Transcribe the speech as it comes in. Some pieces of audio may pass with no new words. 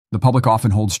The public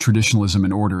often holds traditionalism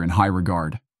and order in high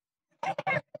regard.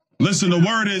 Listen, the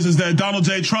word is that Donald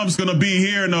J. Trump's going to be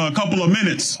here in a couple of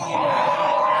minutes.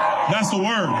 That's the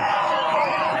word.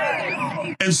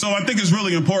 And so I think it's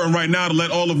really important right now to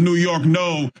let all of New York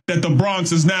know that the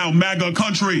Bronx is now MAGA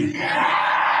country.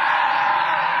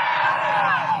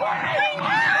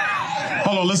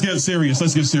 Hold on, let's get serious.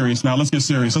 Let's get serious now. Let's get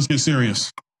serious. Let's get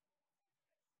serious.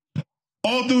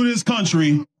 All through this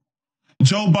country,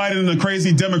 Joe Biden and the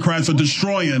crazy Democrats are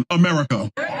destroying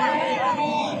America.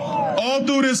 All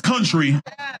through this country,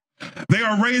 they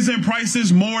are raising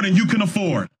prices more than you can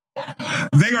afford.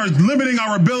 They are limiting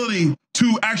our ability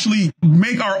to actually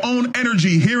make our own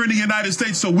energy here in the United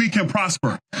States so we can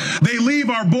prosper. They leave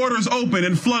our borders open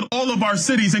and flood all of our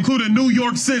cities, including New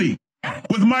York City,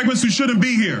 with migrants who shouldn't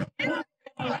be here.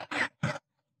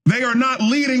 They are not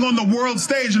leading on the world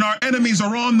stage, and our enemies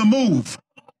are on the move.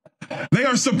 They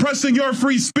are suppressing your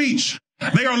free speech.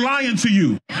 They are lying to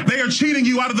you. They are cheating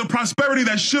you out of the prosperity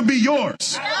that should be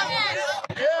yours.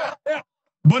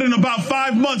 But in about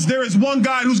 5 months, there is one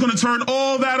guy who's going to turn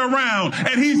all that around,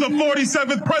 and he's the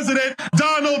 47th president,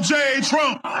 Donald J.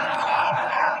 Trump.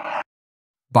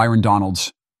 Byron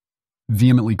Donalds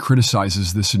vehemently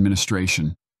criticizes this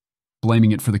administration,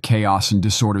 blaming it for the chaos and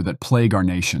disorder that plague our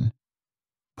nation,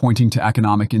 pointing to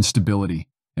economic instability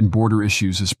and border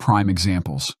issues as prime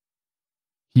examples.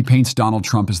 He paints Donald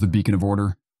Trump as the beacon of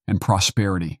order and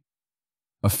prosperity,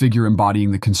 a figure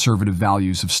embodying the conservative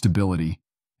values of stability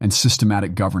and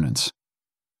systematic governance.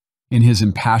 In his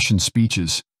impassioned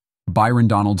speeches, Byron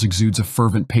Donalds exudes a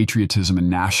fervent patriotism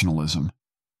and nationalism.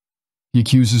 He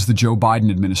accuses the Joe Biden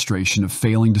administration of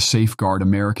failing to safeguard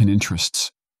American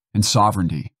interests and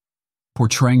sovereignty,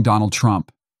 portraying Donald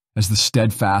Trump as the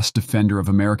steadfast defender of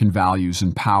American values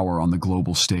and power on the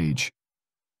global stage.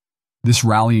 This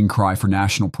rallying cry for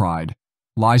national pride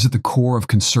lies at the core of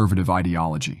conservative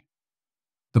ideology.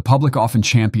 The public often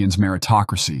champions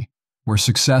meritocracy, where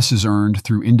success is earned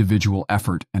through individual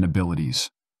effort and abilities.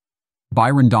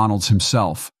 Byron Donalds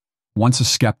himself, once a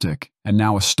skeptic and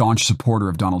now a staunch supporter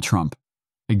of Donald Trump,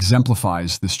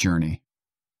 exemplifies this journey.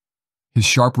 His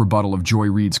sharp rebuttal of Joy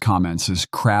Reid's comments as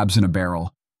crabs in a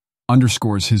barrel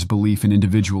underscores his belief in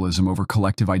individualism over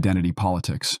collective identity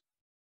politics.